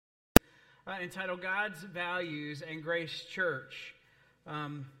entitled God's Values and Grace Church.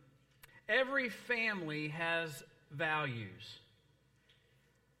 Every family has values.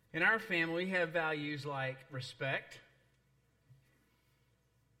 In our family, we have values like respect.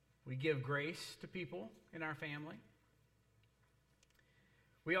 We give grace to people in our family.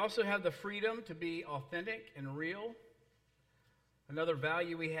 We also have the freedom to be authentic and real. Another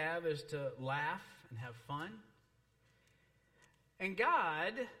value we have is to laugh and have fun. And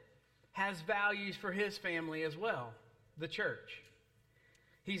God has values for His family as well, the church.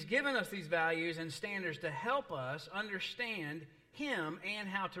 He's given us these values and standards to help us understand Him and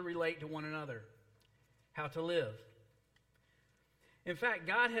how to relate to one another, how to live. In fact,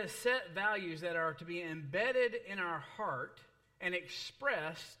 God has set values that are to be embedded in our heart and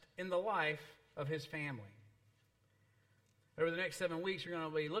expressed in the life of His family. Over the next 7 weeks, we're going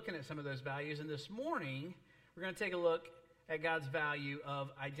to be looking at some of those values, and this morning, we're going to take a look at God's value of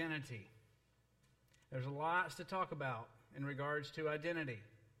identity. There's lots to talk about in regards to identity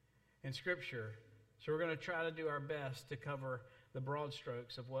in Scripture, so we're going to try to do our best to cover the broad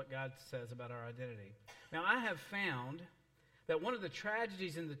strokes of what God says about our identity. Now, I have found that one of the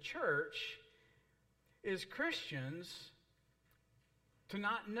tragedies in the church is Christians to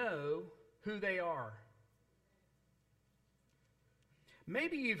not know who they are.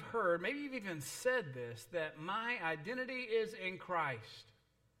 Maybe you've heard, maybe you've even said this, that my identity is in Christ.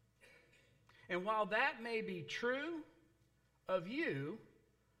 And while that may be true of you,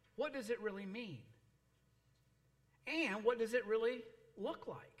 what does it really mean? And what does it really look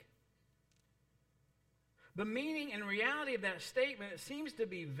like? The meaning and reality of that statement seems to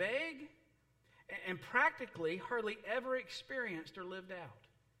be vague and practically hardly ever experienced or lived out.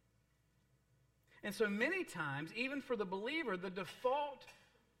 And so many times, even for the believer, the default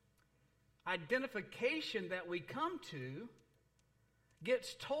identification that we come to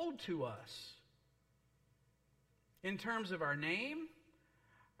gets told to us in terms of our name,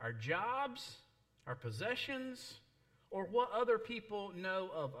 our jobs, our possessions, or what other people know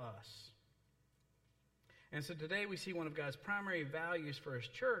of us. And so today we see one of God's primary values for His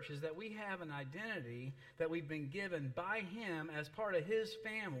church is that we have an identity that we've been given by Him as part of His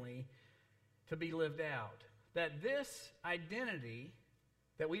family to be lived out. That this identity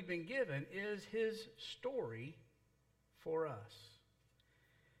that we've been given is His story for us.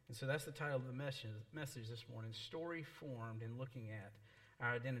 And so that's the title of the message this morning, Story Formed in looking at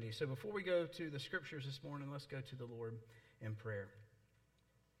our identity. So before we go to the Scriptures this morning, let's go to the Lord in prayer.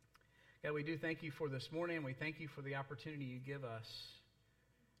 God, we do thank You for this morning, and we thank You for the opportunity You give us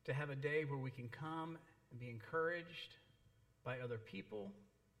to have a day where we can come and be encouraged by other people,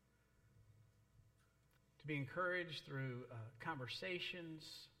 to be encouraged through conversations.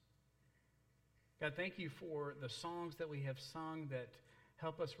 God, thank You for the songs that we have sung that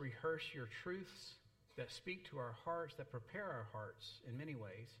help us rehearse Your truths, that speak to our hearts, that prepare our hearts in many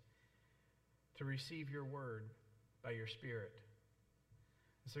ways to receive Your word by Your Spirit.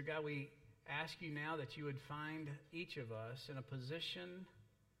 And so, God, we ask You now that You would find each of us in a position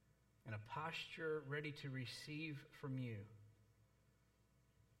and a posture ready to receive from You.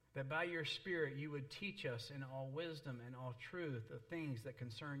 That by Your Spirit You would teach us in all wisdom and all truth the things that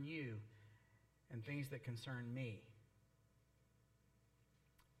concern You and things that concern me.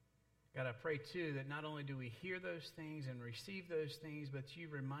 God, I pray too that not only do we hear those things and receive those things, but You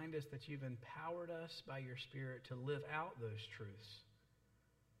remind us that You've empowered us by Your Spirit to live out those truths.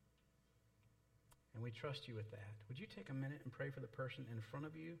 And we trust You with that. Would you take a minute and pray for the person in front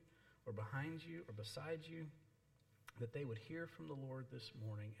of you or behind you or beside you, that they would hear from the Lord this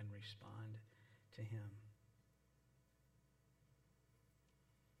morning and respond to Him?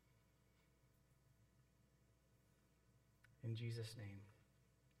 In Jesus' name,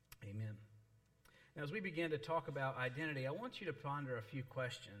 amen. Now, as we begin to talk about identity, I want you to ponder a few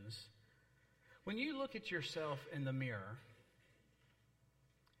questions. When you look at yourself in the mirror,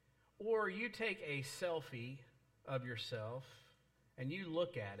 or you take a selfie of yourself and you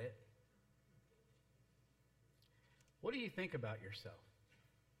look at it, what do you think about yourself?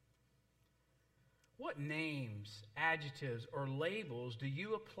 What names, adjectives, or labels do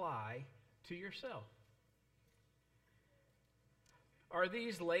you apply to yourself? Are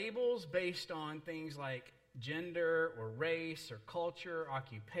these labels based on things like gender or race or culture,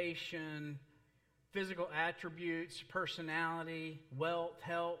 occupation, physical attributes, personality, wealth,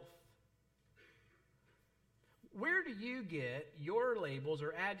 health? Where do you get your labels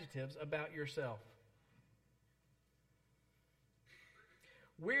or adjectives about yourself?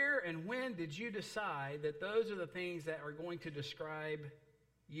 Where and when did you decide that those are the things that are going to describe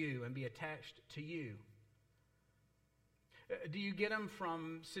you and be attached to you? Do you get them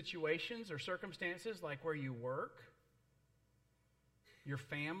from situations or circumstances like where you work, your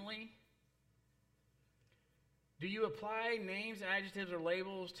family? Do you apply names, adjectives, or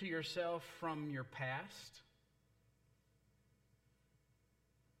labels to yourself from your past,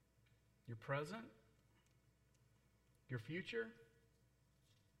 your present, your future?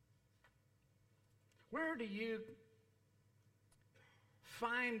 Where do you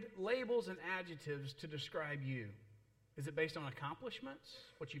find labels and adjectives to describe you? Is it based on accomplishments,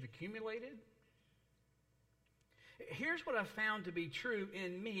 what you've accumulated? Here's what I've found to be true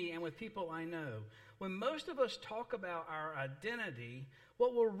in me and with people I know. When most of us talk about our identity,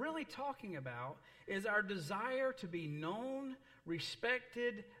 what we're really talking about is our desire to be known,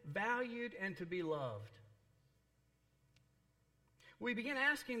 respected, valued, and to be loved. We begin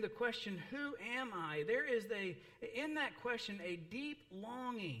asking the question, who am I? There is in that question a deep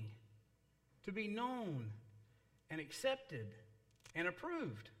longing to be known and accepted and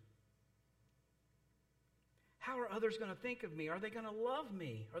approved. How are others going to think of me? Are they going to love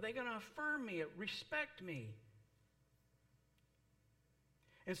me? Are they going to affirm me, respect me?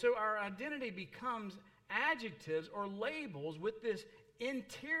 And so our identity becomes adjectives or labels with this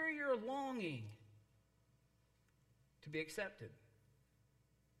interior longing to be accepted.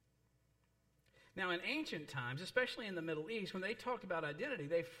 Now, in ancient times, especially in the Middle East, when they talked about identity,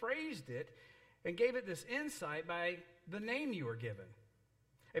 they phrased it and gave it this insight by the name you were given.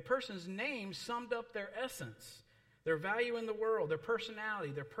 A person's name summed up their essence, their value in the world, their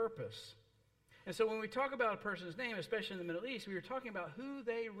personality, their purpose. And so when we talk about a person's name, especially in the Middle East, we were talking about who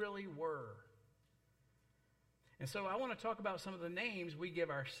they really were. And so I want to talk about some of the names we give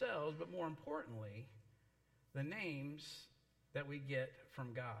ourselves, but more importantly, the names that we get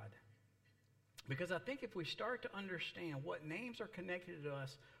from God. Because I think if we start to understand what names are connected to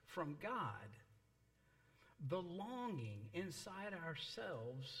us from God, the longing inside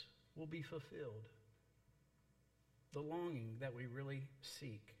ourselves will be fulfilled. The longing that we really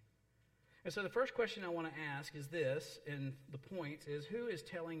seek. And so the first question I want to ask is this, and the point is, who is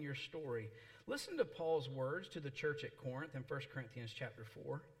telling your story? Listen to Paul's words to the church at Corinth in 1 Corinthians chapter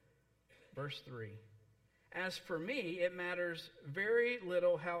 4, verse 3. As for me, it matters very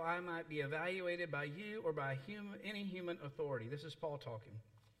little how I might be evaluated by you or by any human authority. This is Paul talking.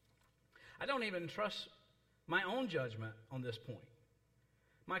 I don't even trust my own judgment on this point.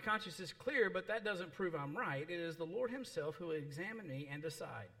 My conscience is clear, but that doesn't prove I'm right. It is the Lord himself who will examine me and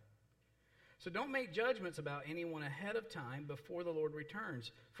decide. So don't make judgments about anyone ahead of time before the Lord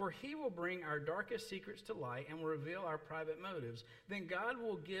returns, for he will bring our darkest secrets to light and will reveal our private motives. Then God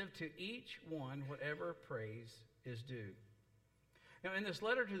will give to each one whatever praise is due. Now, in this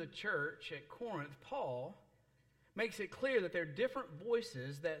letter to the church at Corinth, Paul makes it clear that there are different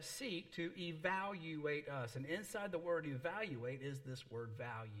voices that seek to evaluate us. And inside the word evaluate is this word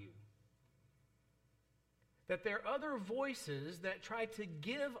value. That there are other voices that try to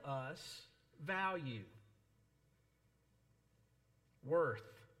give us value, worth,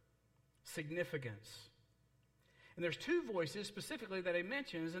 significance. And there's two voices specifically that he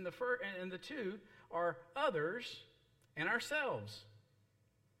mentions, and the two are others and ourselves.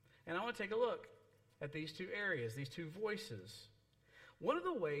 And I want to take a look at these two areas, these two voices. One of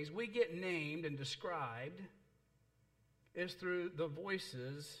the ways we get named and described is through the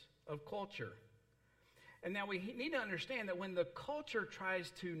voices of culture. And now we need to understand that when the culture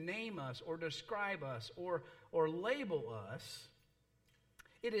tries to name us or describe us or label us,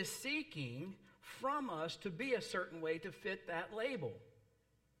 it is seeking from us to be a certain way to fit that label.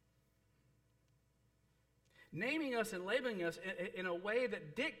 Naming us and labeling us in a way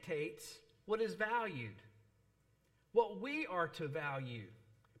that dictates what is valued, what we are to value,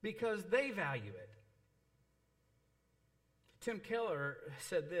 because they value it. Tim Keller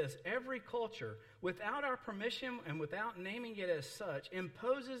said this: every culture, without our permission and without naming it as such,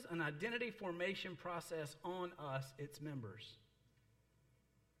 imposes an identity formation process on us, its members.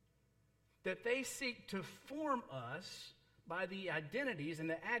 That they seek to form us by the identities and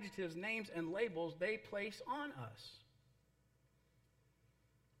the adjectives, names, and labels they place on us.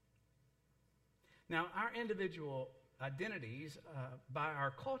 Now, our individual identities by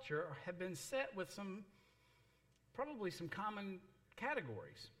our culture have been set with probably some common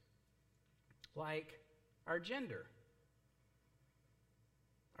categories, like our gender,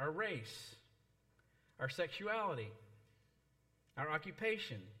 our race, our sexuality, our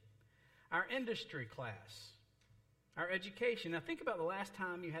occupation, our industry class, our education. Now think about the last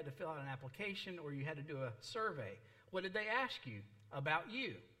time you had to fill out an application or you had to do a survey. What did they ask you about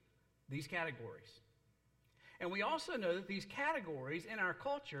you? These categories. And we also know that these categories in our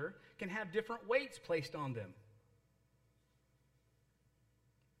culture can have different weights placed on them.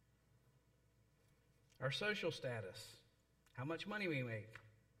 our social status, how much money we make,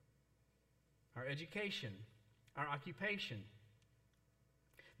 our education, our occupation.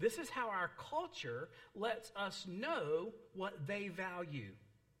 This is how our culture lets us know what they value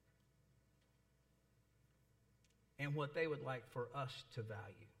and what they would like for us to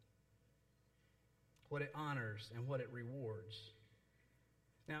value, what it honors and what it rewards.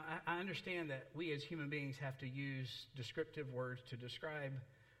 Now, I understand that we as human beings have to use descriptive words to describe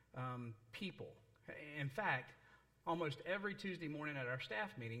people. In fact, almost every Tuesday morning at our staff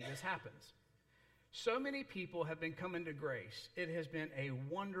meeting, this happens. So many people have been coming to grace. It has been a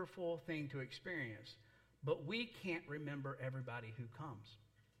wonderful thing to experience, but we can't remember everybody who comes.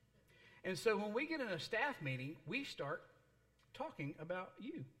 And so when we get in a staff meeting, we start talking about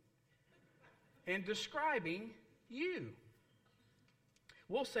you and describing you.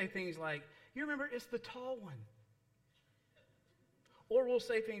 We'll say things like, you remember, it's the tall one. Or we'll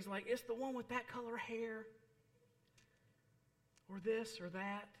say things like, it's the one with that color hair. Or this or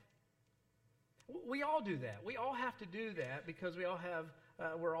that. We all do that. We all have to do that because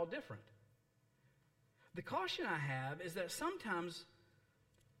we're all different. The caution I have is that sometimes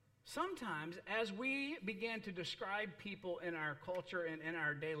as we begin to describe people in our culture and in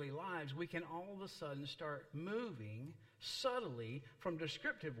our daily lives, we can all of a sudden start moving subtly from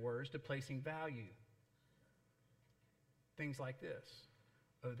descriptive words to placing value. Things like this.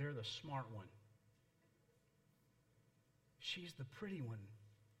 Oh, they're the smart one. She's the pretty one.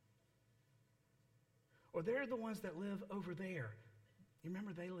 Or they're the ones that live over there. You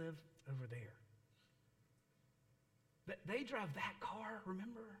remember they live over there. They drive that car,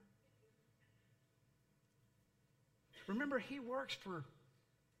 remember? Remember he works for...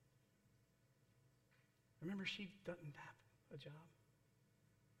 Remember she doesn't have a job?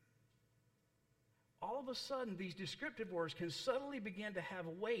 All of a sudden, these descriptive words can subtly begin to have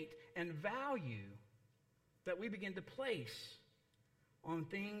weight and value that we begin to place on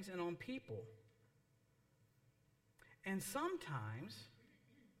things and on people. And sometimes,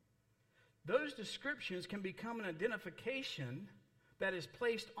 those descriptions can become an identification that is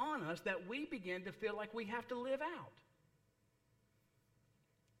placed on us that we begin to feel like we have to live out.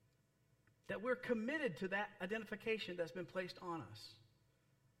 That we're committed to that identification that's been placed on us.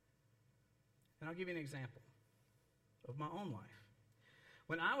 And I'll give you an example of my own life.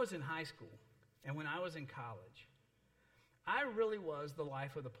 When I was in high school and when I was in college, I really was the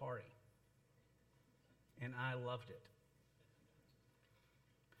life of the party. And I loved it.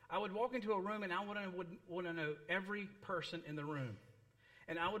 I would walk into a room and I would want to know every person in the room.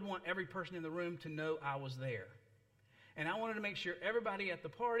 And I would want every person in the room to know I was there. And I wanted to make sure everybody at the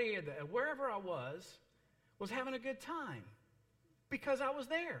party, wherever I was having a good time. Because I was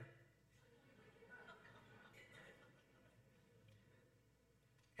there.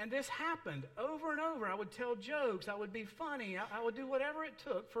 And this happened over and over. I would tell jokes. I would be funny. I would do whatever it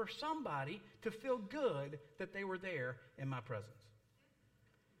took for somebody to feel good that they were there in my presence.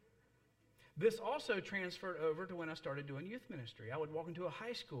 This also transferred over to when I started doing youth ministry. I would walk into a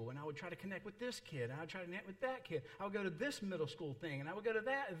high school and I would try to connect with this kid. And I would try to connect with that kid. I would go to this middle school thing and I would go to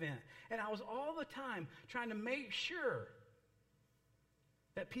that event. And I was all the time trying to make sure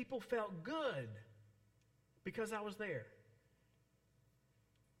that people felt good because I was there.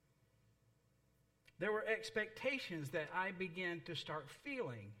 There were expectations that I began to start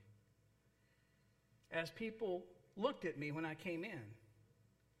feeling as people looked at me when I came in.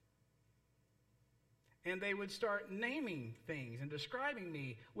 And they would start naming things and describing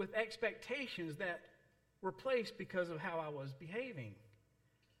me with expectations that were placed because of how I was behaving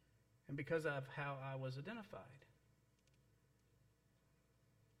and because of how I was identified.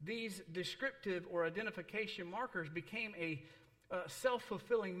 These descriptive or identification markers became a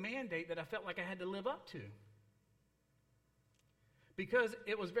self-fulfilling mandate that I felt like I had to live up to. Because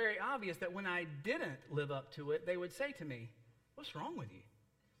it was very obvious that when I didn't live up to it, they would say to me, "What's wrong with you?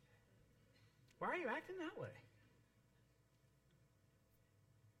 Why are you acting that way?"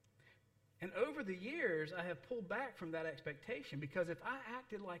 And over the years, I have pulled back from that expectation because if I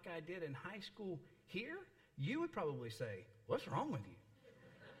acted like I did in high school here, you would probably say, "What's wrong with you?"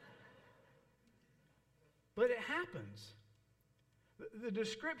 But it happens. The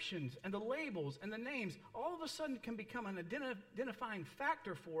descriptions and the labels and the names all of a sudden can become an identifying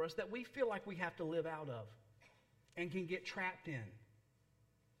factor for us that we feel like we have to live out of and can get trapped in.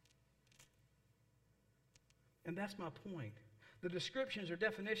 And that's my point. The descriptions or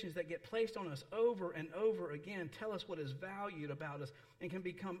definitions that get placed on us over and over again tell us what is valued about us and can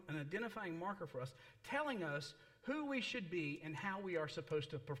become an identifying marker for us, telling us who we should be and how we are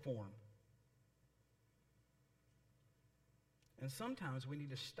supposed to perform. And sometimes we need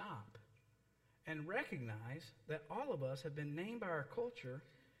to stop and recognize that all of us have been named by our culture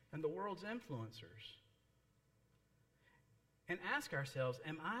and the world's influencers. And ask ourselves,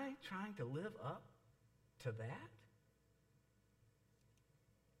 am I trying to live up to that?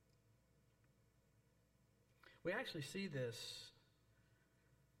 We actually see this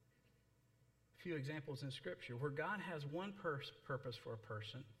few examples in Scripture where God has one purpose for a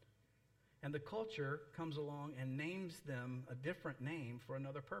person, and the culture comes along and names them a different name for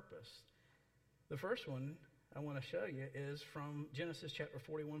another purpose. The first one I want to show you is from Genesis chapter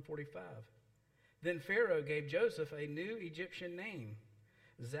 41-45. Then Pharaoh gave Joseph a new Egyptian name,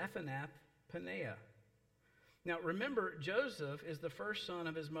 Zaphanath-Paneah. Now remember, Joseph is the first son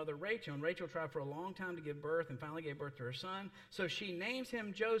of his mother Rachel, and Rachel tried for a long time to give birth and finally gave birth to her son. So she names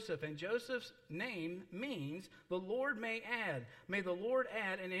him Joseph, and Joseph's name means the Lord may add. May the Lord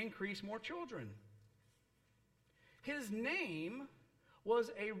add and increase more children. His name was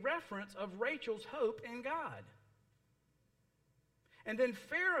a reference of Rachel's hope in God. And then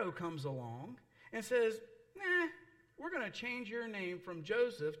Pharaoh comes along and says, we're going to change your name from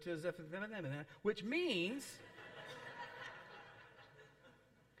Joseph to Zephaniah, which means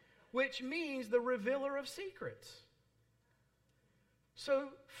the revealer of secrets. So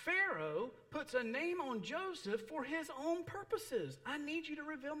Pharaoh puts a name on Joseph for his own purposes. I need you to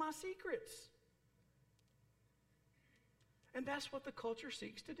reveal my secrets. And that's what the culture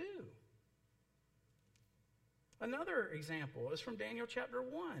seeks to do. Another example is from Daniel chapter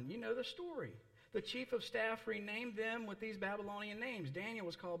 1. You know the story. The chief of staff renamed them with these Babylonian names. Daniel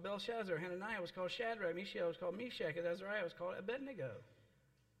was called Belshazzar. Hananiah was called Shadrach. Mishael was called Meshach. And Azariah was called Abednego.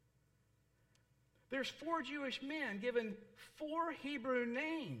 There's 4 Jewish men given 4 Hebrew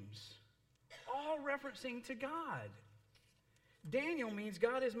names, all referencing to God. Daniel means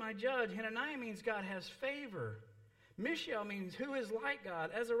God is my judge. Hananiah means God has favor. Mishael means who is like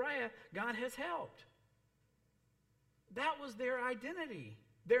God. Azariah, God has helped. That was their identity,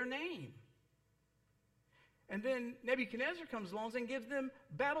 their name. And then Nebuchadnezzar comes along and gives them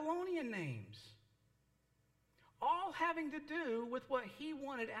Babylonian names, all having to do with what he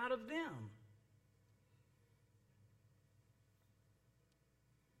wanted out of them.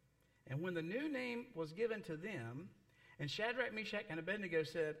 And when the new name was given to them, and Shadrach, Meshach, and Abednego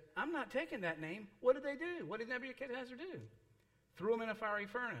said, I'm not taking that name, what did they do? What did Nebuchadnezzar do? Threw them in a fiery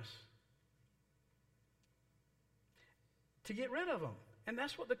furnace to get rid of them. And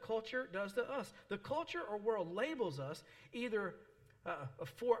that's what the culture does to us. The culture or world labels us either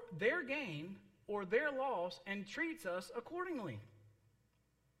for their gain or their loss and treats us accordingly.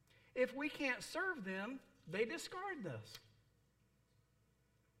 If we can't serve them, they discard us.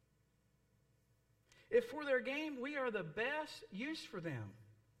 If for their gain, we are the best use for them.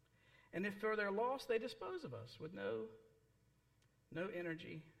 And if for their loss, they dispose of us with no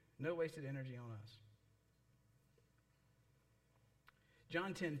energy, no wasted energy on us.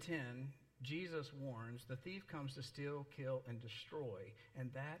 John 10:10, Jesus warns, the thief comes to steal, kill, and destroy,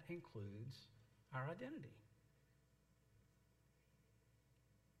 and that includes our identity.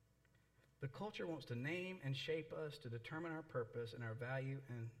 The culture wants to name and shape us to determine our purpose and our value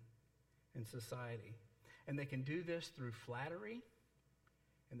in society. And they can do this through flattery,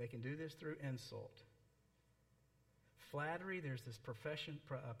 and they can do this through insult. Flattery, there's this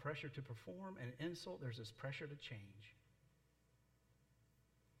pressure to perform, and insult, there's this pressure to change.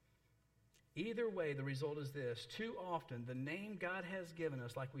 Either way, the result is this. Too often, the name God has given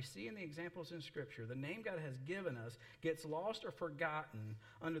us, like we see in the examples in Scripture, the name God has given us gets lost or forgotten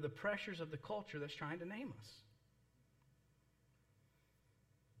under the pressures of the culture that's trying to name us.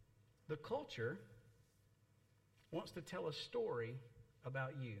 The culture wants to tell a story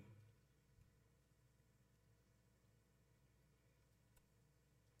about you.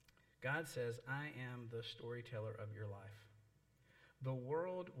 God says, I am the storyteller of your life. The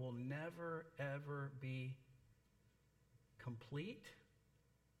world will never, ever be complete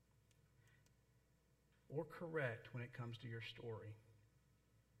or correct when it comes to your story.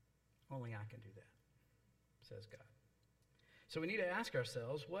 Only I can do that, says God. So we need to ask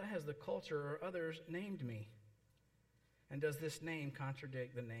ourselves, what has the culture or others named me? And does this name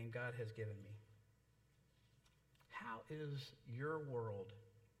contradict the name God has given me? How is your world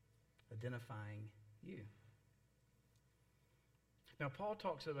identifying you? Now, Paul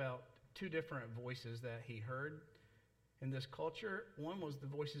talks about 2 different voices that he heard in this culture. One was the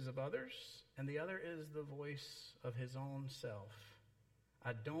voices of others, and the other is the voice of his own self.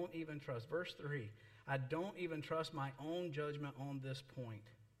 I don't even trust. Verse 3, I don't even trust my own judgment on this point.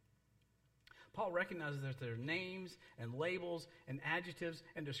 Paul recognizes that there are names and labels and adjectives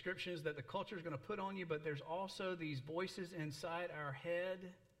and descriptions that the culture is going to put on you, but there's also these voices inside our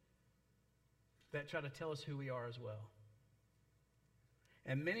head that try to tell us who we are as well.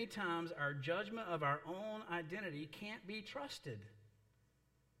 And many times our judgment of our own identity can't be trusted.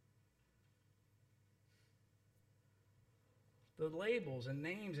 The labels and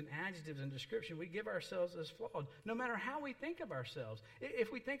names and adjectives and description we give ourselves as flawed, no matter how we think of ourselves.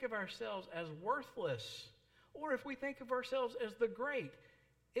 If we think of ourselves as worthless, or if we think of ourselves as the great,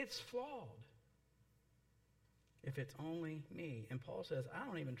 it's flawed. If it's only me. And Paul says, I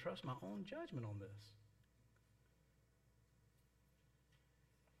don't even trust my own judgment on this.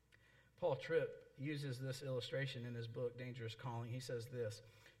 Paul Tripp uses this illustration in his book, Dangerous Calling. He says this: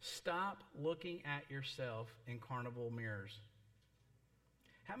 stop looking at yourself in carnival mirrors.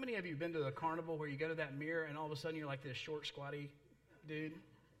 How many of you have been to the carnival where you go to that mirror and all of a sudden you're like this short, squatty dude?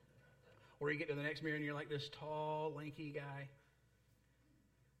 Or you get to the next mirror and you're like this tall, lanky guy?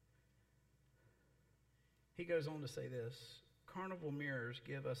 He goes on to say this: carnival mirrors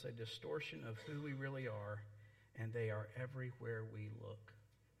give us a distortion of who we really are, and they are everywhere we look.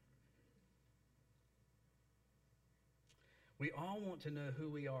 We all want to know who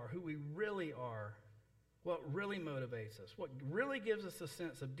we are, who we really are, what really motivates us, what really gives us a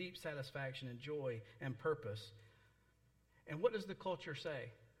sense of deep satisfaction and joy and purpose. And what does the culture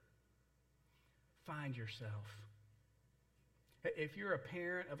say? Find yourself. If you're a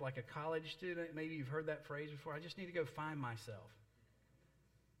parent of like a college student, maybe you've heard that phrase before: I just need to go find myself.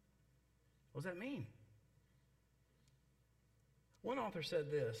 What does that mean? One author said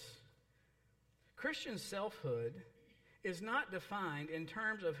this: Christian selfhood is not defined in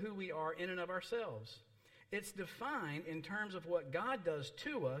terms of who we are in and of ourselves. It's defined in terms of what God does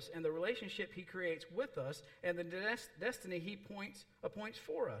to us and the relationship he creates with us and the destiny he appoints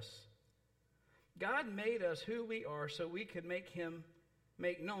for us. God made us who we are so we could make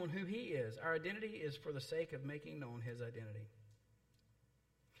known who he is. Our identity is for the sake of making known his identity.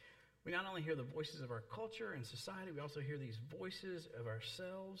 We not only hear the voices of our culture and society, we also hear these voices of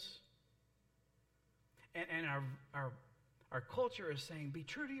ourselves. And our culture is saying, be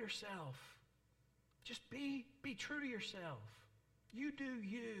true to yourself. Just be true to yourself. You do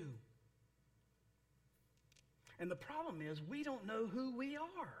you. And the problem is we don't know who we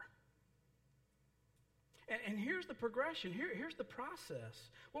are. And here's the progression. Here's the process.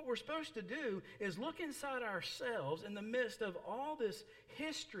 What we're supposed to do is look inside ourselves in the midst of all this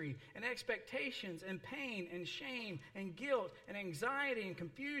history and expectations and pain and shame and guilt and anxiety and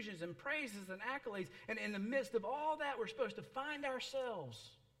confusions and praises and accolades. And in the midst of all that, we're supposed to find ourselves.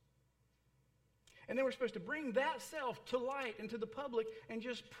 And then we're supposed to bring that self to light and to the public and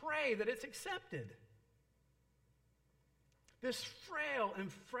just pray that it's accepted. This frail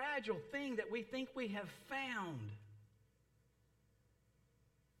and fragile thing that we think we have found.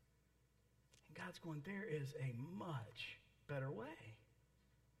 And God's going, there is a much better way.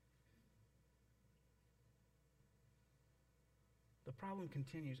 The problem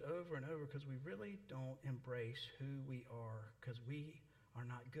continues over and over because we really don't embrace who we are, because we are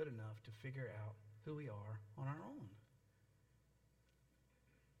not good enough to figure out who we are on our own.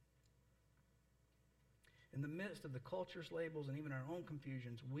 In the midst of the culture's labels and even our own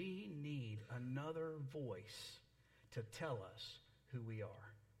confusions, we need another voice to tell us who we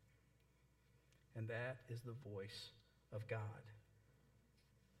are. And that is the voice of God.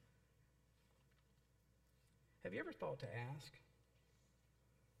 Have you ever thought to ask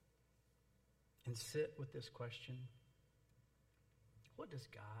and sit with this question? What does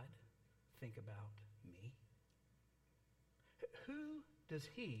God think about me? Who does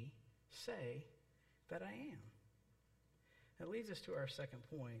he say that I am? That leads us to our second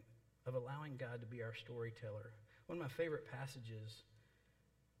point of allowing God to be our storyteller. One of my favorite passages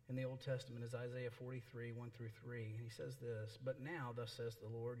in the Old Testament is Isaiah 43, 1 through 3. And he says this: But now, thus says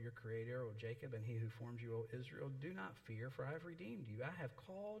the Lord, your creator, O Jacob, and he who formed you, O Israel, do not fear, for I have redeemed you. I have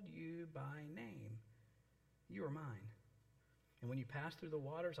called you by name. You are mine. And when you pass through the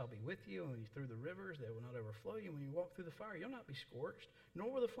waters, I'll be with you. And when you through the rivers, they will not overflow you. When you walk through the fire, you'll not be scorched,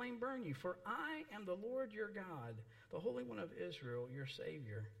 nor will the flame burn you. For I am the Lord your God, the Holy One of Israel, your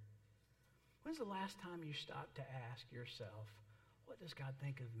Savior. When's the last time you stopped to ask yourself, what does God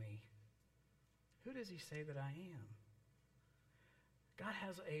think of me? Who does he say that I am? God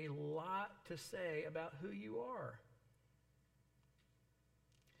has a lot to say about who you are.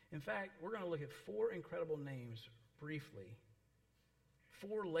 In fact, we're going to look at 4 incredible names briefly.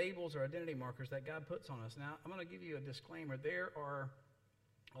 4 labels or identity markers that God puts on us. Now, I'm going to give you a disclaimer. There are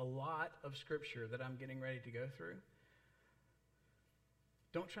a lot of scripture that I'm getting ready to go through.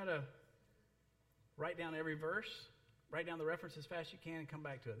 Don't try to write down every verse. Write down the reference as fast as you can and come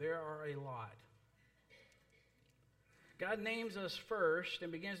back to it. There are a lot. God names us first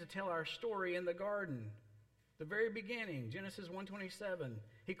and begins to tell our story in the garden. The very beginning, Genesis 1:27,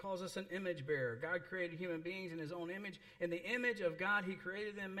 he calls us an image bearer. God created human beings in his own image. In the image of God, he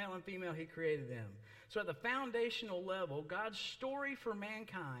created them, male and female, he created them. So at the foundational level, God's story for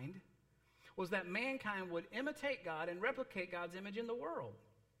mankind was that mankind would imitate God and replicate God's image in the world.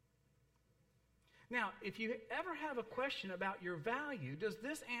 Now, if you ever have a question about your value, does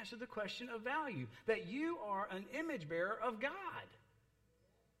this answer the question of value? That you are an image bearer of God.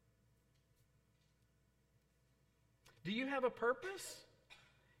 Do you have a purpose?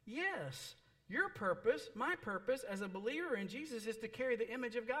 Yes. Your purpose, my purpose as a believer in Jesus is to carry the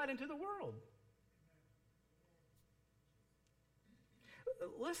image of God into the world.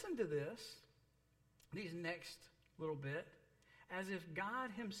 Listen to this, these next little bit, as if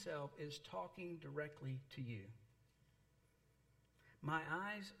God himself is talking directly to you. My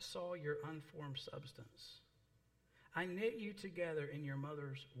eyes saw your unformed substance. I knit you together in your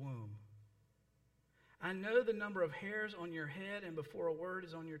mother's womb. I know the number of hairs on your head, and before a word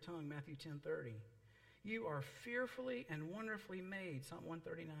is on your tongue, Matthew 10:30. You are fearfully and wonderfully made, Psalm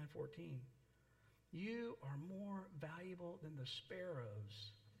 139:14. You are more valuable than the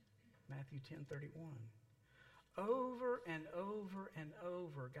sparrows, Matthew 10:31. Over and over and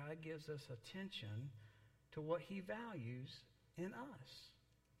over, God gives us attention to what he values in us.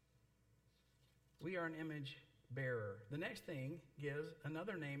 We are an image bearer. The next thing gives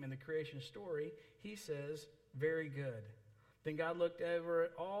another name in the creation story. He says, very good. Then God looked over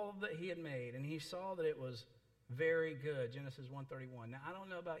at all that he had made, and he saw that it was very good, Genesis 1:31. Now, I don't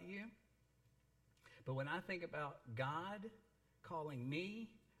know about you, but when I think about God calling me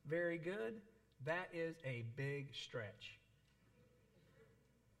very good, that is a big stretch.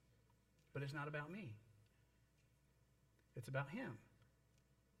 But it's not about me. It's about him.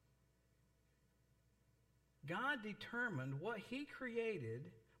 God determined what he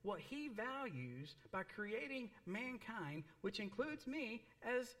created, what he values, by creating mankind, which includes me,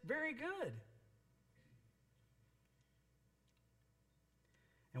 as very good.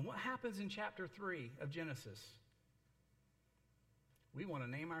 And what happens in chapter 3 of Genesis? We want to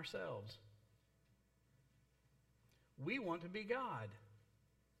name ourselves. We want to be God.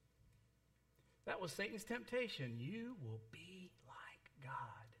 That was Satan's temptation. You will be like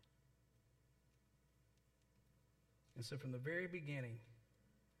God. And so from the very beginning,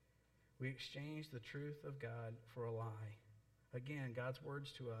 we exchanged the truth of God for a lie. Again, God's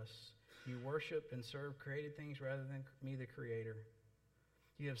words to us. You worship and serve created things rather than me, the Creator.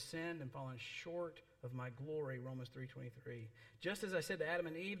 You have sinned and fallen short of my glory, Romans 3:23. Just as I said to Adam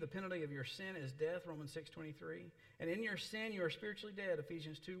and Eve, the penalty of your sin is death, Romans 6:23. And in your sin you are spiritually dead,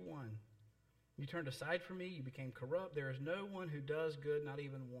 Ephesians 2:1. You turned aside from me, you became corrupt. There is no one who does good, not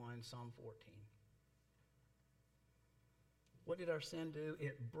even one, Psalm 14. What did our sin do?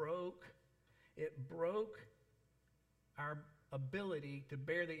 It broke our ability to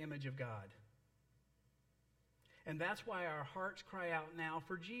bear the image of God. And that's why our hearts cry out now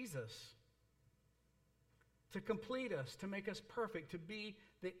for Jesus. To complete us, to make us perfect, to be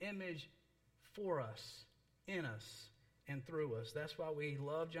the image for us, in us, and through us. That's why we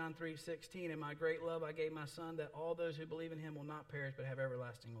love John 3:16. In my great love I gave my Son, that all those who believe in him will not perish but have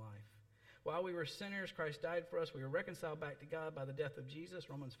everlasting life. While we were sinners, Christ died for us. We were reconciled back to God by the death of Jesus,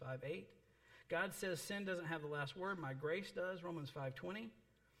 Romans 5:8. God says sin doesn't have the last word. My grace does, Romans 5:20.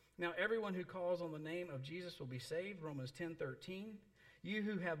 Now everyone who calls on the name of Jesus will be saved, Romans 10:13. You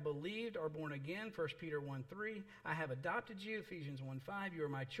who have believed are born again, 1 Peter 1:3. I have adopted you, Ephesians 1:5. You are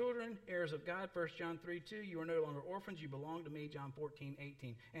my children, heirs of God, 1 John 3:2. You are no longer orphans, you belong to me, John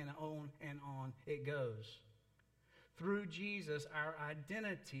 14:18. And on it goes. Through Jesus, our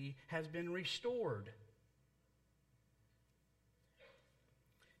identity has been restored.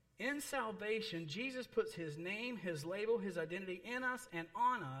 In salvation, Jesus puts his name, his label, his identity in us and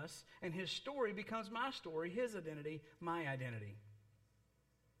on us, and his story becomes my story, his identity, my identity.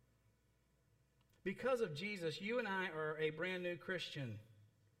 Because of Jesus, you and I are a brand new Christian,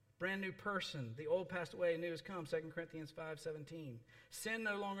 brand new person. The old passed away and new has come, 2 Corinthians 5:17. Sin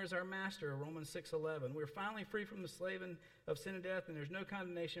no longer is our master, Romans 6:11. We're finally free from the slave of sin and death, and there's no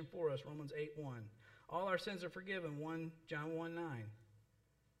condemnation for us, Romans 8:1. All our sins are forgiven, John 1:9.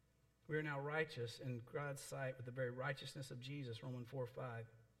 We are now righteous in God's sight with the very righteousness of Jesus, Romans 4:5.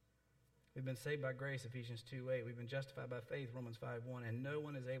 We've been saved by grace, Ephesians 2:8. We've been justified by faith, Romans 5:1. And no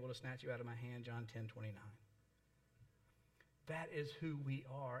one is able to snatch you out of my hand, John 10:29. That is who we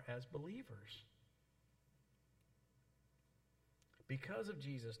are as believers. Because of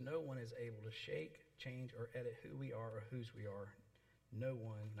Jesus, no one is able to shake, change, or edit who we are or whose we are. No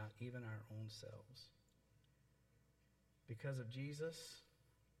one, not even our own selves. Because of Jesus,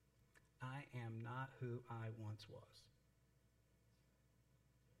 I am not who I once was.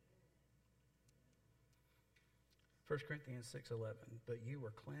 1 Corinthians 6:11, but you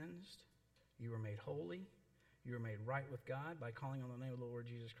were cleansed, you were made holy, you were made right with God by calling on the name of the Lord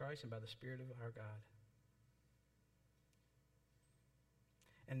Jesus Christ and by the Spirit of our God.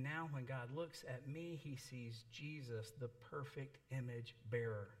 And now when God looks at me, he sees Jesus, the perfect image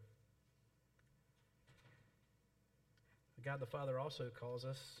bearer. God the Father also calls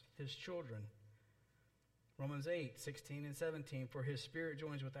us his children. Romans 8:16 and 17, for his Spirit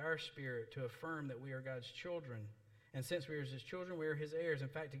joins with our spirit to affirm that we are God's children. And since we are his children, we are his heirs. In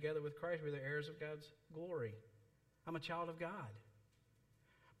fact, together with Christ, we are the heirs of God's glory. I'm a child of God.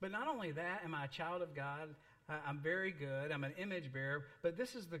 But not only that, am I a child of God? I'm very good. I'm an image bearer. But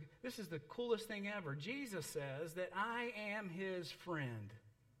this is the coolest thing ever. Jesus says that I am his friend.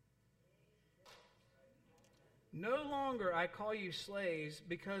 No longer I call you slaves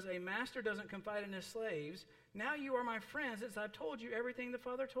because a master doesn't confide in his slaves. Now you are my friends since I've told you everything the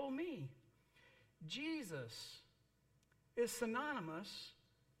Father told me. Jesus is synonymous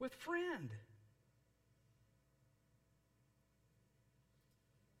with friend.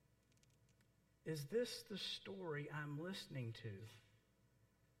 Is this the story I'm listening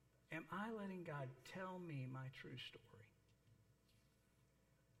to? Am I letting God tell me my true story?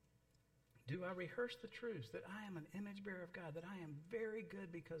 Do I rehearse the truths that I am an image bearer of God, that I am very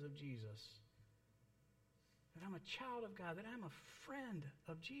good because of Jesus, that I'm a child of God, that I'm a friend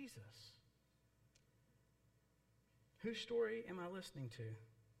of Jesus? Whose story am I listening to?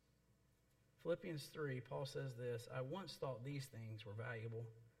 Philippians 3, Paul says this, I once thought these things were valuable,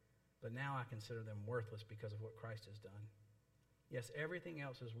 but now I consider them worthless because of what Christ has done. Yes, everything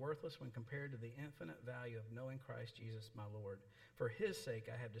else is worthless when compared to the infinite value of knowing Christ Jesus, my Lord. For his sake,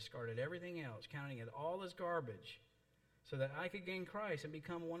 I have discarded everything else, counting it all as garbage, so that I could gain Christ and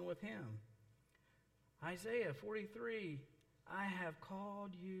become one with him. Isaiah 43, I have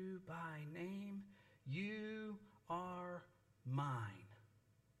called you by name. You are mine.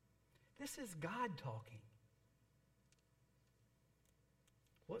 This is God talking.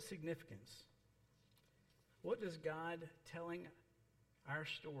 What significance? What does God telling our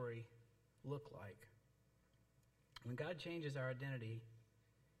story look like? When God changes our identity,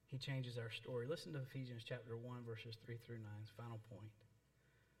 he changes our story. Listen to Ephesians chapter 1, verses 3 through 9, final point.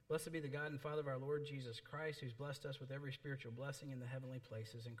 Blessed be the God and Father of our Lord Jesus Christ, who's blessed us with every spiritual blessing in the heavenly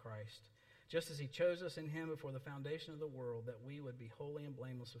places in Christ, just as he chose us in him before the foundation of the world, that we would be holy and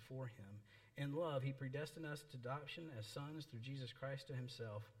blameless before him. In love, he predestined us to adoption as sons through Jesus Christ to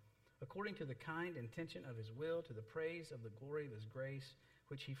himself, according to the kind intention of his will, to the praise of the glory of his grace,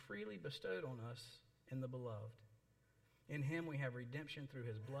 which he freely bestowed on us in the beloved. In him we have redemption through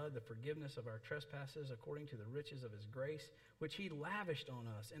his blood, the forgiveness of our trespasses, according to the riches of his grace, which he lavished on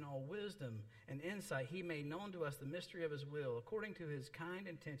us in all wisdom and insight. He made known to us the mystery of his will, according to his kind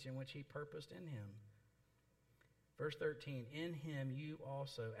intention, which he purposed in him. Verse 13, in him you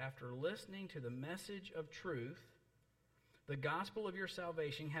also, after listening to the message of truth, the gospel of your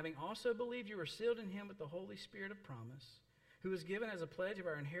salvation, having also believed, you were sealed in him with the Holy Spirit of promise, who is given as a pledge of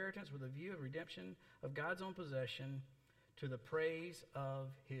our inheritance with a view of redemption of God's own possession, to the praise of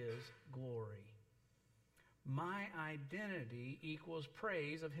his glory. My identity equals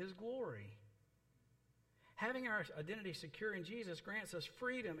praise of his glory. Having our identity secure in Jesus grants us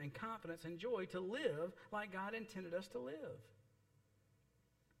freedom and confidence and joy to live like God intended us to live.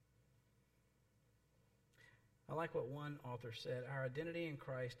 I like what one author said, our identity in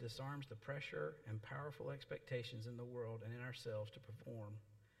Christ disarms the pressure and powerful expectations in the world and in ourselves to perform.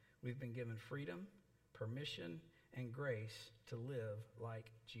 We've been given freedom, permission, and grace to live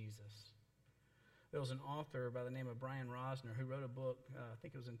like Jesus. There was an author by the name of Brian Rosner who wrote a book, I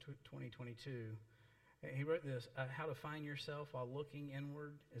think it was in 2022. He wrote this, How to Find Yourself While Looking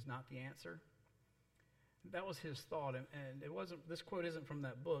Inward is Not the Answer. That was his thought, and it wasn't. This quote isn't from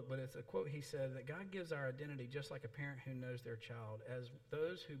that book, but it's a quote he said, that God gives our identity just like a parent who knows their child. As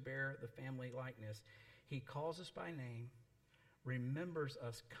those who bear the family likeness, he calls us by name, remembers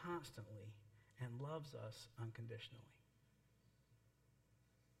us constantly, and loves us unconditionally.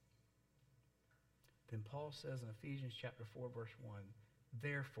 Then Paul says in Ephesians chapter 4, verse 1,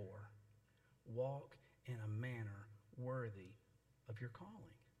 therefore, walk in a manner worthy of your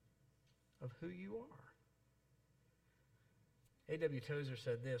calling, of who you are. A.W. Tozer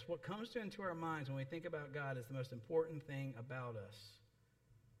said this, what comes into our minds when we think about God is the most important thing about us.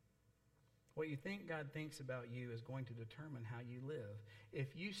 What you think God thinks about you is going to determine how you live.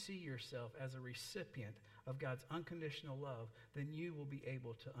 If you see yourself as a recipient of God's unconditional love, then you will be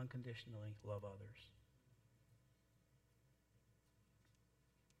able to unconditionally love others.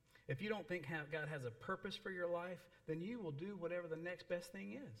 If you don't think God has a purpose for your life, then you will do whatever the next best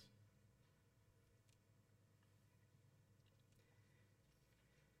thing is.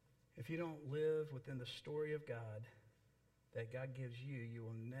 If you don't live within the story of God that God gives you, you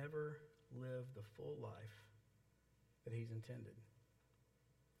will never live the full life that He's intended.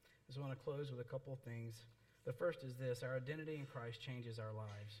 I just want to close with a couple of things. The first is this: our identity in Christ changes our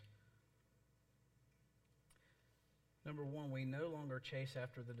lives. Number one, we no longer chase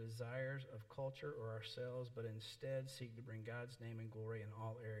after the desires of culture or ourselves, but instead seek to bring God's name and glory in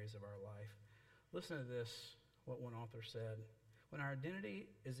all areas of our life. Listen to this, what one author said. When our identity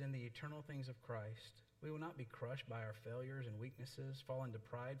is in the eternal things of Christ, we will not be crushed by our failures and weaknesses, fall into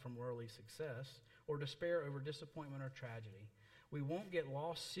pride from worldly success, or despair over disappointment or tragedy. We won't get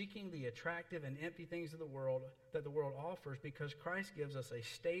lost seeking the attractive and empty things of the world that the world offers, because Christ gives us a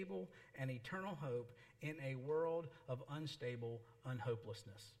stable and eternal hope in a world of unstable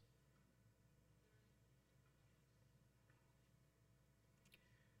unhopelessness.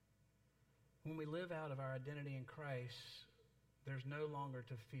 When we live out of our identity in Christ, there's no longer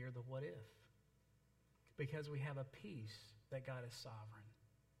to fear the what if, because we have a peace that God is sovereign.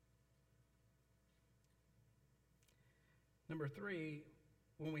 Number three,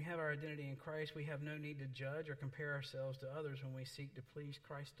 when we have our identity in Christ, we have no need to judge or compare ourselves to others when we seek to please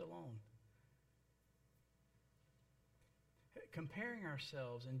Christ alone. Comparing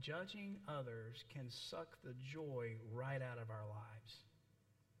ourselves and judging others can suck the joy right out of our lives.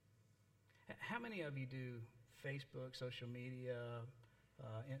 How many of you do Facebook, social media,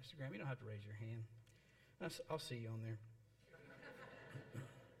 Instagram? You don't have to raise your hand. I'll see you on there.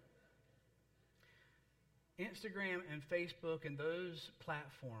 Instagram and Facebook and those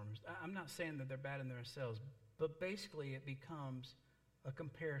platforms, I'm not saying that they're bad in themselves, but basically it becomes a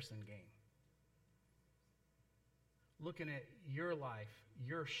comparison game. Looking at your life,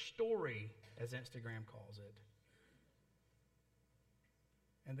 your story, as Instagram calls it,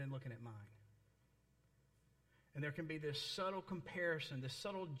 and then looking at mine. And there can be this subtle comparison, this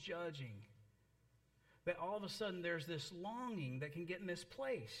subtle judging, that all of a sudden there's this longing that can get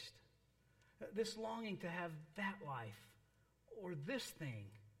misplaced. This longing to have that life or this thing.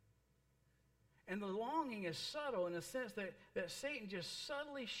 And the longing is subtle in a sense that Satan just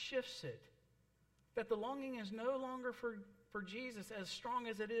subtly shifts it. That the longing is no longer for Jesus as strong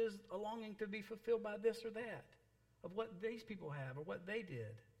as it is a longing to be fulfilled by this or that, of what these people have or what they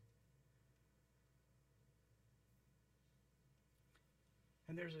did.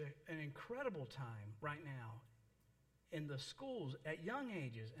 And there's an incredible time right now in the schools at young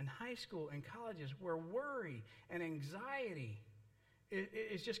ages, and high school and colleges, where worry and anxiety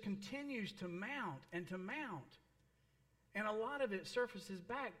it just continues to mount and to mount. And a lot of it surfaces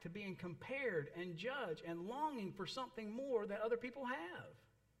back to being compared and judged and longing for something more that other people have,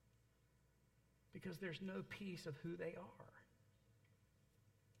 because there's no peace of who they are.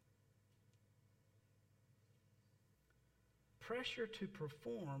 Pressure to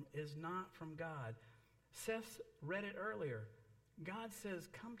perform is not from God. Seth read it earlier. God says,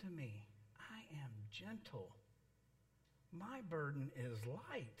 "Come to me. I am gentle. My burden is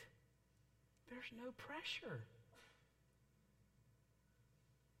light." There's no pressure.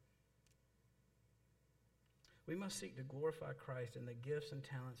 We must seek to glorify Christ in the gifts and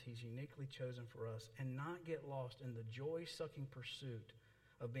talents He's uniquely chosen for us, and not get lost in the joy-sucking pursuit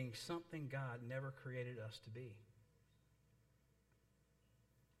of being something God never created us to be.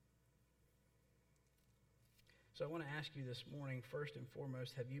 So I want to ask you this morning, first and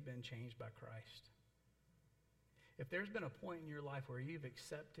foremost, have you been changed by Christ? If there's been a point in your life where you've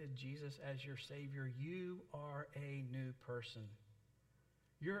accepted Jesus as your Savior, you are a new person.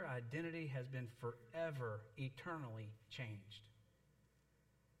 Your identity has been forever, eternally changed.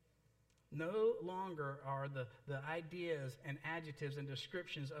 No longer are the ideas and adjectives and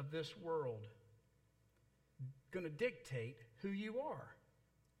descriptions of this world going to dictate who you are.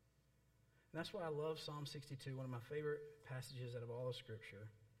 And that's why I love Psalm 62, one of my favorite passages out of all of Scripture.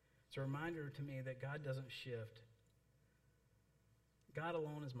 It's a reminder to me that God doesn't shift. God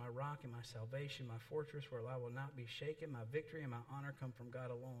alone is my rock and my salvation, my fortress where I will not be shaken. My victory and my honor come from God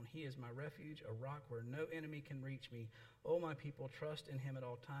alone. He is my refuge, a rock where no enemy can reach me. O my people, trust in Him at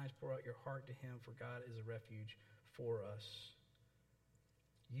all times. Pour out your heart to Him, for God is a refuge for us.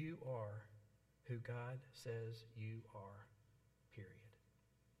 You are who God says you are, period.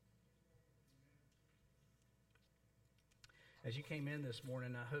 As you came in this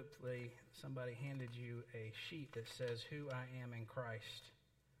morning, hopefully somebody handed you a sheet that says who I am in Christ.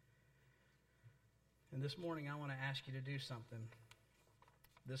 And this morning I want to ask you to do something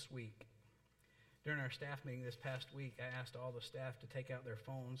this week. During our staff meeting this past week, I asked all the staff to take out their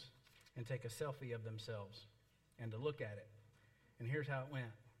phones and take a selfie of themselves and to look at it. And here's how it went.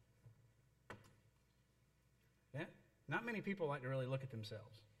 Yeah? Not many people like to really look at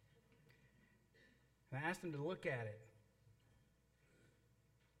themselves. And I asked them to look at it.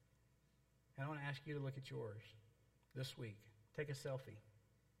 And I want to ask you to look at yours this week. Take a selfie.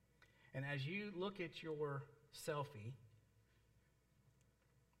 And as you look at your selfie,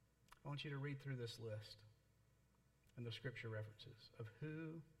 I want you to read through this list and the scripture references of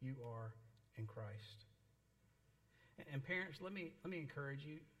who you are in Christ. And parents, let me encourage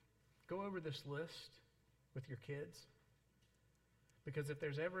you, go over this list with your kids, because if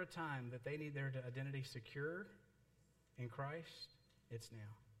there's ever a time that they need their identity secure in Christ, it's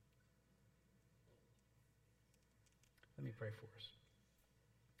now. Let me pray for us.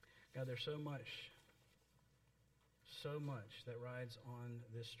 God, there's so much that rides on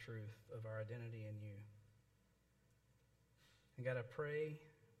this truth of our identity in you. And God, I pray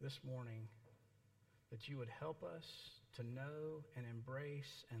this morning that you would help us to know and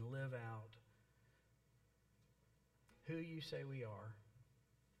embrace and live out who you say we are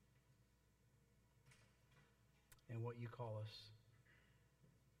and what you call us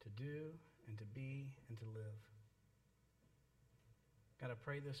to do and to be and to live. God, I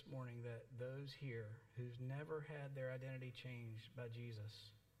pray this morning that those here who's never had their identity changed by Jesus,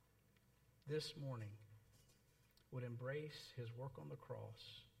 this morning would embrace his work on the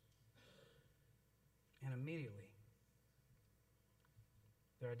cross, and immediately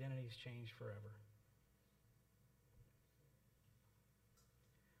their identity is changed forever.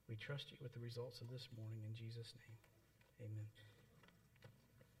 We trust you with the results of this morning in Jesus' name. Amen.